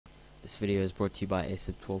This video is brought to you by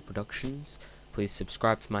A12 Productions. Please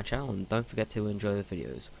subscribe to my channel and don't forget to enjoy the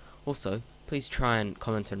videos. Also, please try and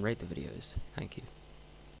comment and rate the videos. Thank you.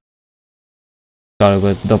 Started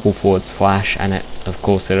with // and of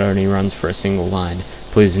course it only runs for a single line.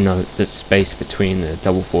 Please note the space between the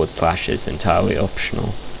 // is entirely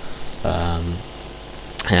optional.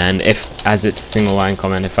 And as it's a single line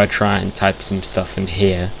comment, if I try and type some stuff in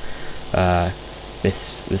here,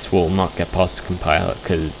 this will not get past the compiler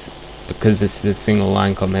because this is a single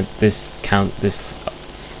line comment. This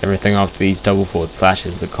everything after these //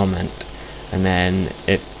 is a comment, and then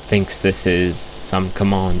it thinks this is some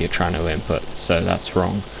command you're trying to input, so that's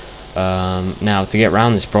wrong. Now to get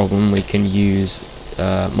around this problem, we can use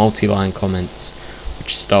multi-line comments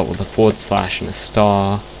which start with a / and a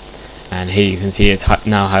star, and here you can see it's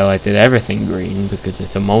now highlighted everything green because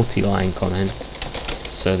it's a multi-line comment.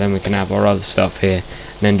 So then we can have our other stuff here,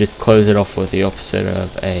 and then just close it off with the opposite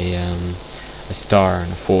of a star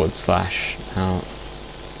and a /. Now,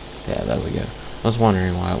 yeah, there we go. I was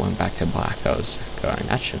wondering why it went back to black. I was going,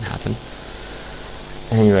 that shouldn't happen.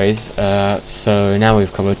 Anyways, so now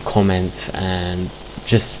we've covered comments, and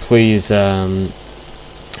just please know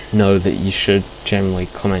that you should generally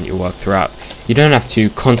comment your work throughout. You don't have to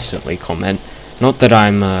constantly comment. Not that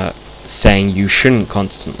I'm saying you shouldn't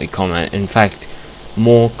constantly comment. In fact,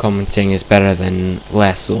 more commenting is better than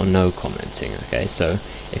less or no commenting. Okay, so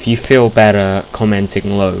if you feel better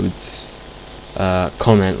commenting loads,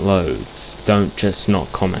 comment loads. Don't just not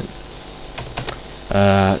comment.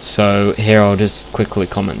 So here I'll just quickly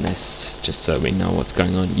comment this, just so we know what's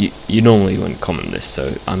going on. You normally wouldn't comment this,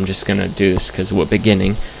 so I'm just gonna do this because we're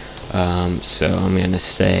beginning. So I'm gonna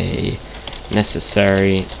say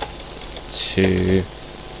necessary to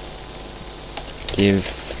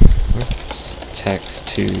give text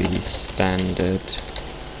to the standard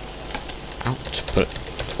output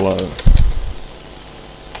flow.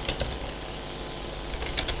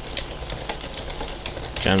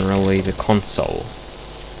 Generally the console.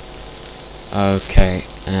 Okay,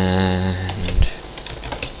 and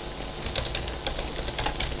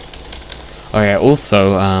okay,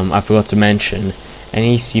 also I forgot to mention,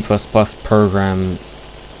 any C++ program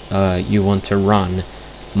you want to run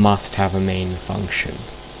must have a main function,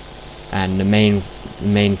 and the main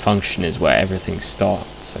function is where everything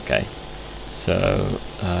starts. Okay, so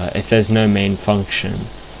if there's no main function,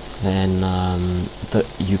 then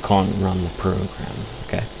you can't run the program.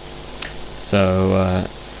 Okay, so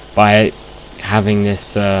by having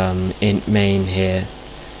this int main here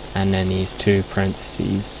and then these two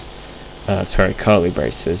parentheses, curly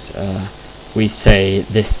braces, we say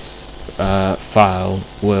this file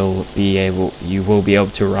you will be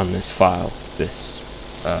able to run this file, this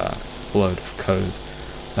load of code.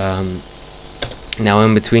 Now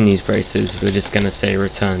in between these braces we're just going to say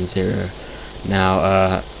return 0.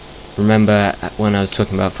 Now remember when I was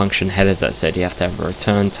talking about function headers, I said you have to have a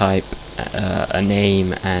return type, a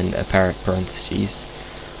name, and a pair of parentheses.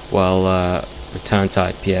 Well, return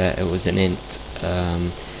type here, it was an int,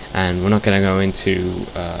 and we're not going to go into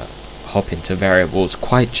hop into variables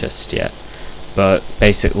quite just yet, but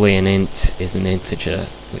basically an int is an integer,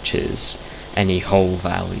 which is any whole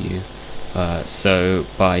value. So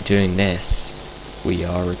by doing this, we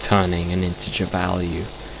are returning an integer value,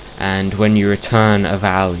 and when you return a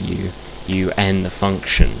value, you end the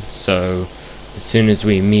function. So as soon as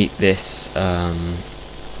we meet this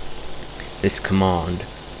this command,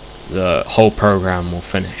 the whole program will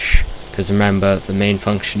finish. Because remember, the main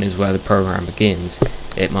function is where the program begins.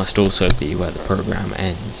 It must also be where the program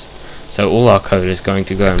ends. So all our code is going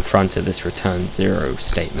to go in front of this return 0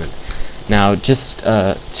 statement. Now, just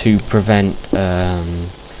to prevent, not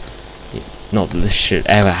that this should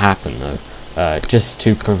ever happen though, just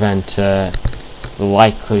to prevent the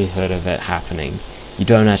likelihood of it happening, you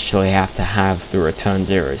don't actually have to have the return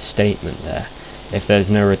 0 statement there. If there's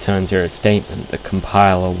no return 0 statement, the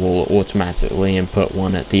compiler will automatically input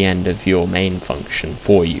one at the end of your main function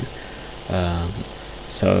for you.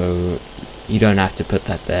 So you don't have to put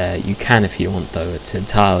that there. You can if you want, though. It's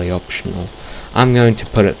entirely optional. I'm going to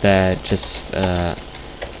put it there just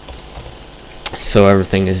so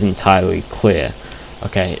everything is entirely clear.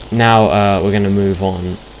 Okay, now we're going to move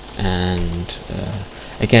on, and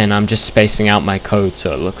again I'm just spacing out my code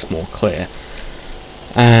so it looks more clear.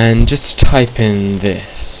 And just type in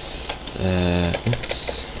this.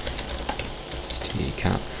 Oops. std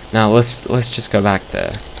count. Now let's just go back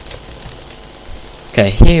there. Okay,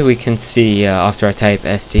 here we can see after I type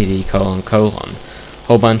std : a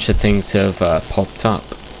whole bunch of things have popped up,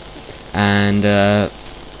 and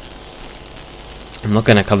I'm not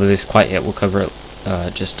going to cover this quite yet. We'll cover it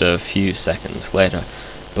just a few seconds later.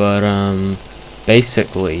 but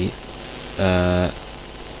basically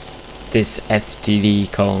this std :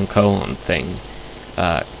 thing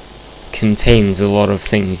contains a lot of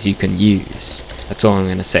things you can use. That's all I'm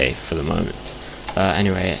going to say for the moment.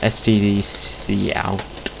 Anyway, std cout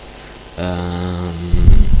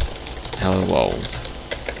hello world,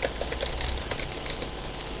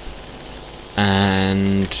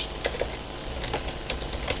 and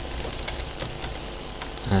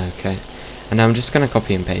okay, and now I'm just going to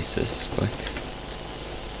copy and paste this quick,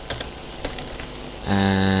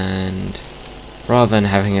 and rather than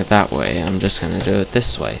having it that way, I'm just going to do it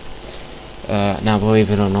this way. Now,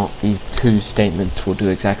 believe it or not, these two statements will do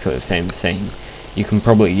exactly the same thing. You can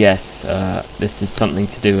probably guess this is something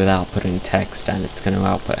to do with outputting text, and it's going to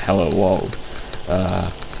output hello world.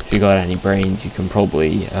 If you got any brains, you can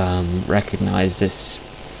probably recognize this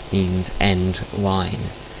means end line,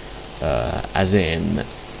 as in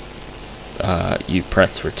you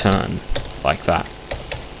press return like that.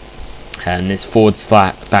 And this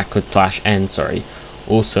 /n, sorry,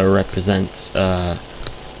 also represents a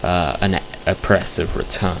press of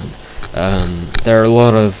return. There are a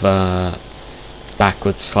lot of /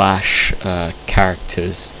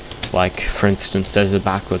 characters, like for instance there's a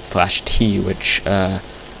 /t which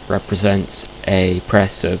represents a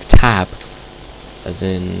press of tab, as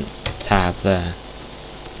in tab there.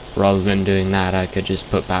 Rather than doing that, I could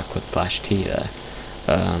just put /t there.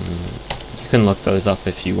 You can look those up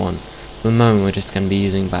if you want. For the moment we're just going to be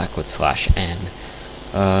using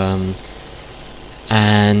 /n.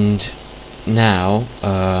 And now,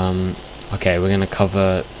 okay, we're going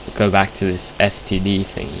to go back to this std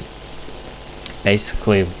thingy.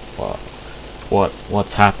 Basically,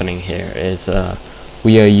 what's happening here is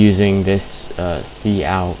we are using this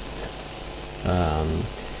cout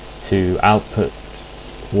to output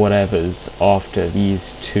whatever's after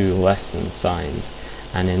these two less than signs,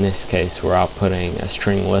 and in this case we're outputting a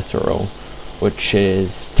string literal, which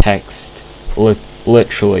is text,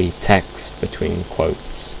 literally text between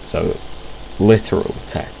quotes, so literal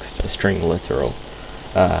text, a string literal.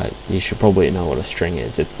 You should probably know what a string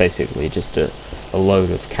is. It's basically just a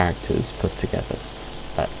load of characters put together,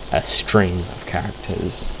 a string of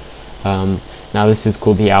characters. Now this is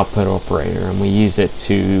called the output operator, and we use it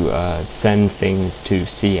to send things to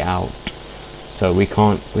cout. So we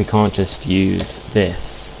can't just use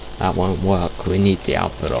this. That won't work. We need the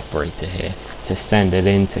output operator here to send it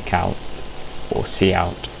into cout or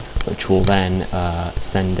cout, which will then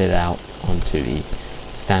send it out onto the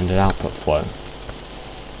standard output flow.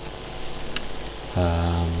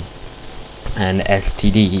 And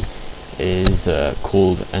std is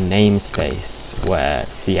called a namespace where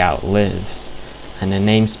cout lives, and a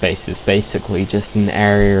namespace is basically just an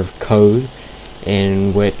area of code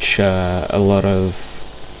in which a lot of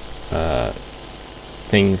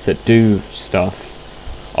things that do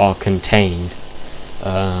stuff are contained.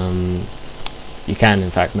 You can in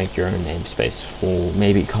fact make your own namespace. We'll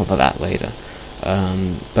maybe cover that later.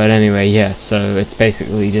 But anyway, yeah, so it's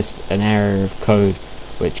basically just an area of code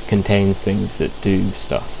which contains things that do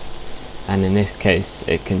stuff. And in this case,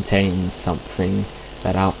 it contains something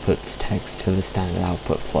that outputs text to the standard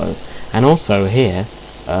output flow. And also here,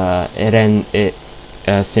 it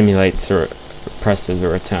simulates a press of the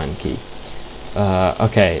return key.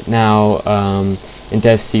 Okay, now in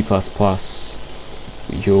dev C++,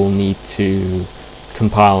 you'll need to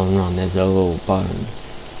compile and run. There's a little button.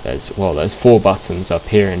 There's 4 buttons up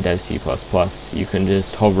here in dev C++. You can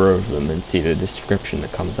just hover over them and see the description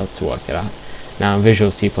that comes up to work it out. Now in Visual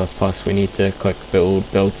C++, we need to click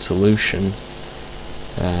build solution,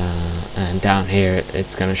 and down here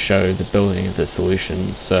it's going to show the building of the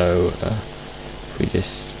solution. So if we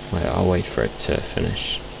just I'll wait for it to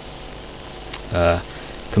finish.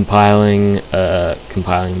 Compiling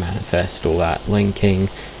manifest, all that, linking.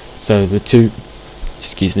 So the two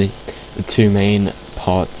main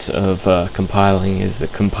parts of compiling is the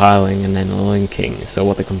compiling and then the linking. So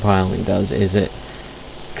what the compiling does is it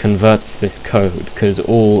converts this code, because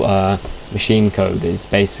all machine code is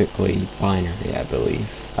basically binary, I believe.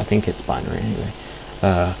 I think it's binary anyway.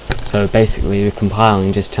 So basically the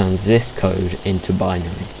compiling just turns this code into binary,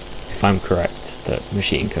 if I'm correct, that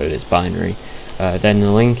machine code is binary. Then the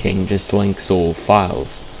linking just links all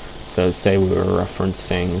files. So say we were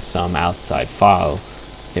referencing some outside file,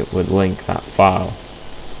 it would link that file.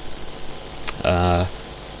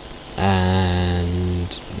 And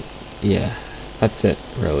yeah, that's it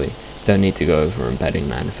really. Don't need to go over embedding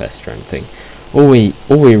manifest or anything. All we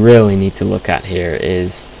really need to look at here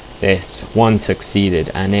is this one succeeded,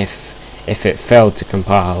 and if it failed to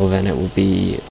compile, then it will be